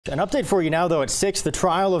An update for you now, though, at 6. The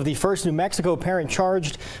trial of the first New Mexico parent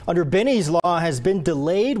charged under Bennie's law has been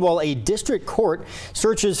delayed while a district court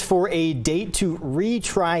searches for a date to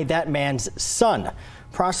retry that man's son.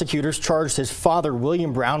 Prosecutors charged his father,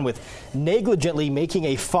 William Brown, with negligently making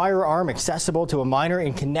a firearm accessible to a minor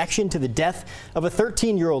in connection to the death of a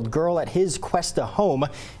 13-year-old girl at his Cuesta home.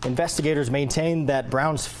 Investigators maintain that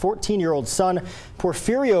Brown's 14-year-old son,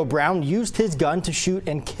 Porfirio Brown, used his gun to shoot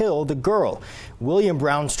and kill the girl. William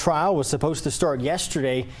Brown's trial was supposed to start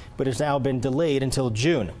yesterday, but has now been delayed until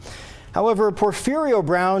June. However, Porfirio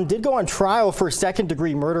Brown did go on trial for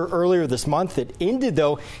second-degree murder earlier this month. It ended,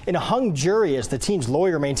 though, in a hung jury as the teen's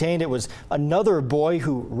lawyer maintained it was another boy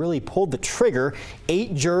who really pulled the trigger.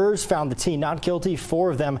 8 jurors found the teen not guilty.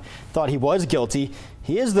 4 of them thought he was guilty.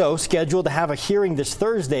 He is, though, scheduled to have a hearing this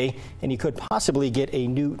Thursday, and he could possibly get a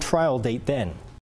new trial date then.